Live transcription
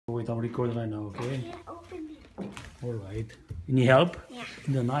wait, I'm recording right now, okay? I can't open it. Alright. You need help? Yeah.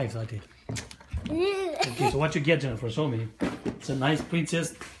 The knife, I think. Okay, so what you get, Jennifer? Show me. It's a nice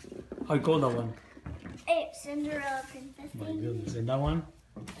princess. How you call that one? It's Cinderella Princess. My goodness. And that one?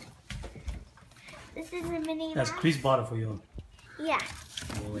 This is a mini That's map. Chris bought it for you. Yeah.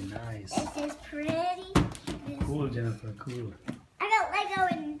 Oh, nice. This is pretty. Cool, Jennifer, cool. I got Lego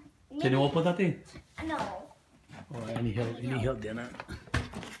and mini. Can you open that thing? No. Alright, any help, Jenna?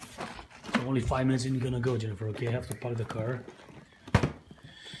 So only 5 minutes and you're gonna go, Jennifer, okay? I have to park the car.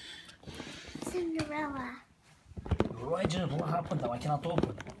 Cinderella. Alright, Jennifer, what happened now? I cannot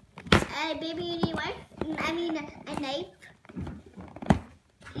open. Baby, you need what? I mean, a knife.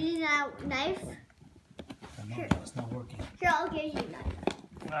 You need a knife? I know, it's not working. Here, I'll give you a knife.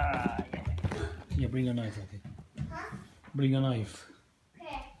 Ah, yeah. Yeah, bring a knife, okay? Huh? Bring a knife.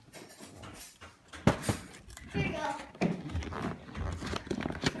 Okay. Here you go.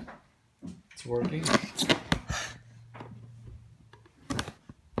 It's working.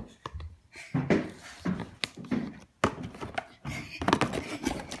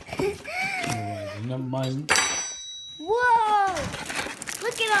 Alright, never mind. Whoa!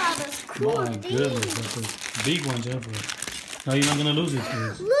 Look at all those cool My things. goodness, that's a big one, Jennifer. No, you're not gonna lose it,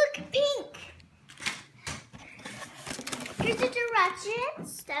 please. Look, pink. Here's the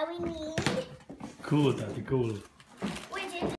directions that we need. Cool, Daddy, cool.